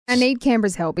I need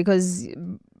Canberra's help because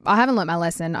I haven't learnt my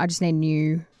lesson. I just need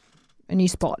a new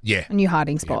spot. Yeah. A new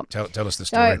hiding spot. Yeah. Tell us the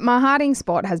story. So my hiding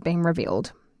spot has been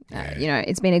revealed.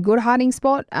 It's been a good hiding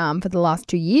spot for the last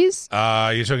 2 years.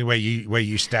 You're talking where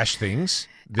you stash things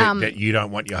that you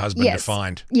don't want your husband to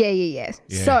find. Yeah.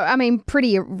 So, I mean,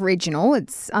 pretty original.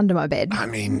 It's under my bed. I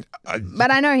mean...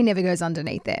 but I know he never goes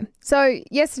underneath there. So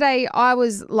yesterday I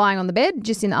was lying on the bed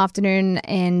just in the afternoon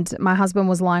and my husband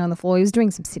was lying on the floor. He was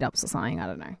doing some sit-ups or something. I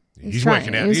don't know. He's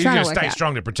working out. He's going to stay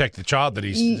strong to protect the child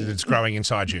that's growing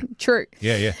inside you. True.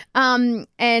 Yeah.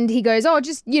 And he goes,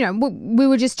 we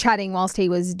were just chatting whilst he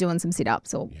was doing some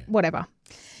sit-ups or whatever.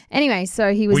 Anyway,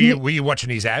 so he was... Were you watching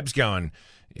his abs going,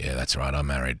 yeah, that's right, I'm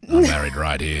married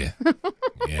right here.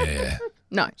 Yeah.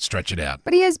 No. Stretch it out.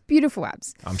 But he has beautiful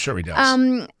abs. I'm sure he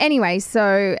does. Anyway,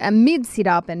 so mid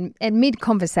sit-up and mid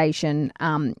conversation,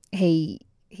 he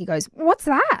goes, what's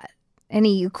that? And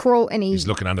he's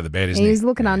looking under the bed, isn't he? He's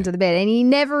looking under the bed, and he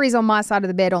never is on my side of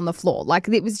the bed on the floor. Like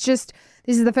it was just,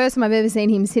 this is the first time I've ever seen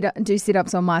him do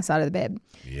sit-ups on my side of the bed.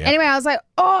 Yeah. Anyway, I was like,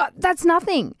 oh, that's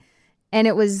nothing. And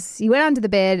he went under the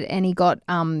bed and he got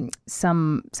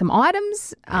some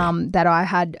items that I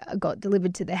had got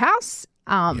delivered to the house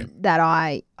that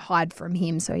I hide from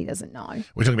him so he doesn't know.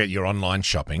 We're talking about your online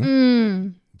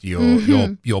shopping.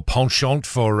 Your penchant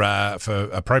for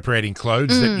appropriating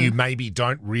clothes that you maybe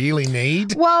don't really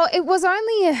need. Well, it was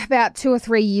only about 2 or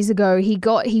 3 years ago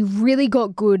he really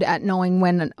got good at knowing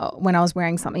when I was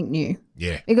wearing something new.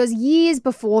 Yeah. Because years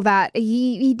before that,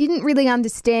 he didn't really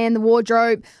understand the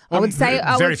wardrobe. Well, I would say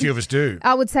very few of us do.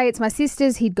 I would say it's my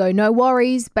sister's. He'd go, no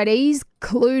worries, but he's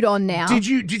clued on now. Did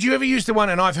you ever use the one?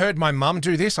 And I've heard my mum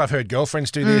do this. I've heard girlfriends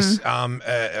do this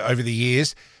over the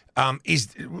years. Is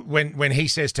when he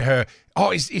says to her, "Oh,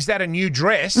 is that a new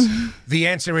dress?" The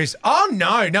answer is, "Oh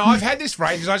no, I've had this for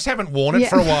ages. I just haven't worn it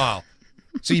for a while."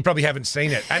 So you probably haven't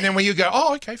seen it. And then when you go,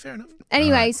 "Oh, okay, fair enough."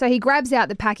 Anyway, so he grabs out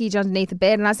the package underneath the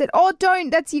bed, and I said, "Oh, don't!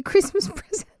 That's your Christmas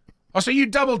present." Oh, so you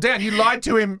doubled down. You lied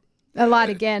to him. I lied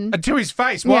again to his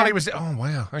face while he was. Oh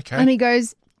wow, okay. And he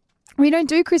goes, we don't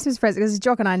do Christmas presents because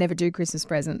Jock and I never do Christmas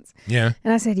presents. Yeah.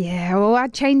 And I said, yeah, well, I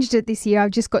changed it this year.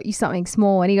 I've just got you something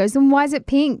small. And he goes, then why is it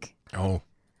pink? Oh,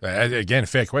 again,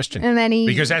 fair question. And then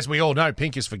because as we all know,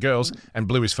 pink is for girls and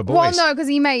blue is for boys. Well, no, because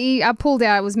I pulled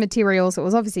out, it was material, so it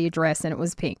was obviously a dress and it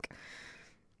was pink.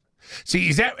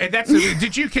 See,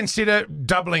 did you consider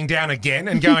doubling down again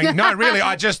and going, no, really,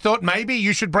 I just thought maybe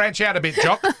you should branch out a bit,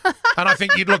 Jock, and I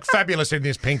think you'd look fabulous in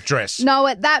this pink dress. No,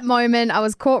 at that moment, I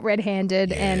was caught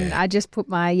red-handed and I just put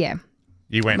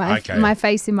You went, okay. My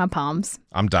face in my palms.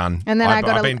 I'm done. And then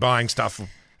I've been buying stuff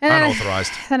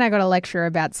unauthorised. Then I got a lecture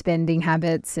about spending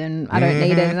habits and I don't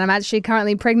need it. And I'm actually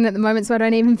currently pregnant at the moment, so I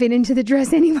don't even fit into the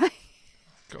dress anyway.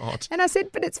 God. And I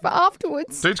said, but it's for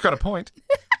afterwards. Dude's got a point.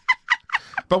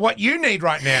 But what you need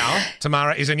right now,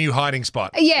 Tamara, is a new hiding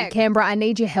spot. Yeah, Canberra, I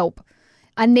need your help.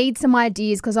 I need some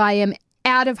ideas because I am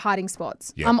out of hiding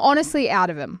spots. Yeah. I'm honestly out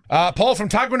of them. Paul from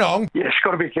Tuggeranong. Yes,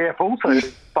 got to be careful.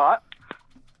 But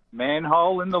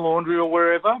manhole in the laundry or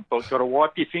wherever, but got to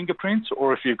wipe your fingerprints,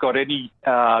 or if you've got any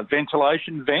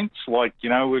ventilation vents, like,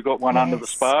 we've got one under the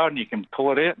spa and you can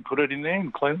pull it out and put it in there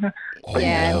and clean it.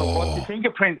 Yeah. Wipe your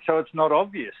fingerprints so it's not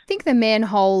obvious. I think the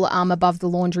manhole above the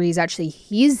laundry is actually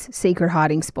his secret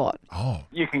hiding spot. Oh.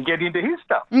 You can get into his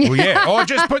stuff. Well, yeah. Or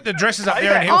just put the dresses up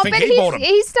there and he'll think he bought them.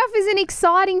 His stuff isn't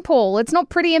exciting, Paul. It's not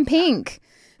pretty and pink.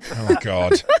 Oh,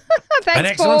 God. Thanks, an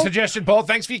excellent Paul. Suggestion, Paul.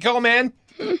 Thanks for your call, man.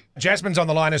 Jasmine's on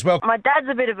the line as well. My dad's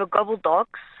a bit of a gobbledox,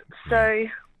 so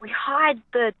we hide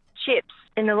the chips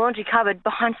in the laundry cupboard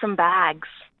behind some bags.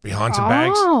 Behind some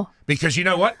bags? Because you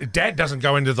know what? Dad doesn't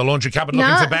go into the laundry cupboard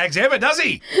looking for bags ever, does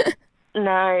he?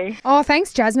 No. Oh,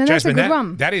 thanks, Jasmine. That's a good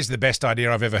one. That is the best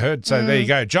idea I've ever heard. So there you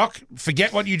go. Jock,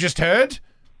 forget what you just heard.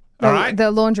 All right? The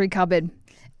laundry cupboard.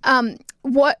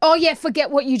 What? Oh, yeah,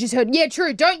 forget what you just heard. Yeah,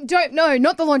 true. No,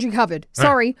 not the laundry cupboard.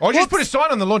 Sorry. Or just put a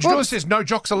sign on the laundry door that says no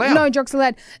jocks allowed. No jocks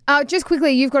allowed. Just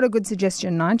quickly, you've got a good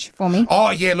suggestion, Nige, for me. Oh,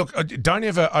 yeah, look, don't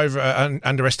ever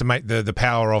underestimate the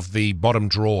power of the bottom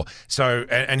drawer. So,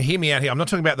 and hear me out here, I'm not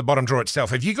talking about the bottom drawer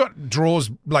itself. Have you got drawers,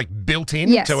 like, built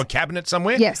in to a cabinet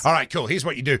somewhere? Yes. All right, cool. Here's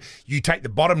what you do. You take the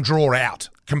bottom drawer out,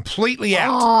 completely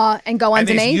out. Oh, and go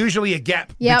underneath? And there's usually a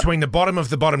gap between the bottom of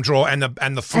the bottom drawer and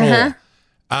the floor.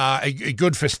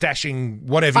 Good for stashing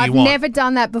whatever you want. I've never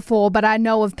done that before, but I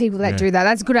know of people that do that.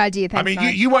 That's a good idea. Thanks, I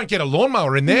mean, you won't get a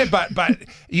lawnmower in there, but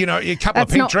a couple of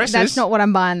pink dresses. That's not what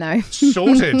I'm buying, though.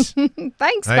 Sorted.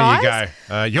 Thanks, there guys. There you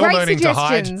go. You're Great learning to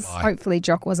hide. suggestions. Hopefully,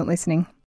 Jock wasn't listening.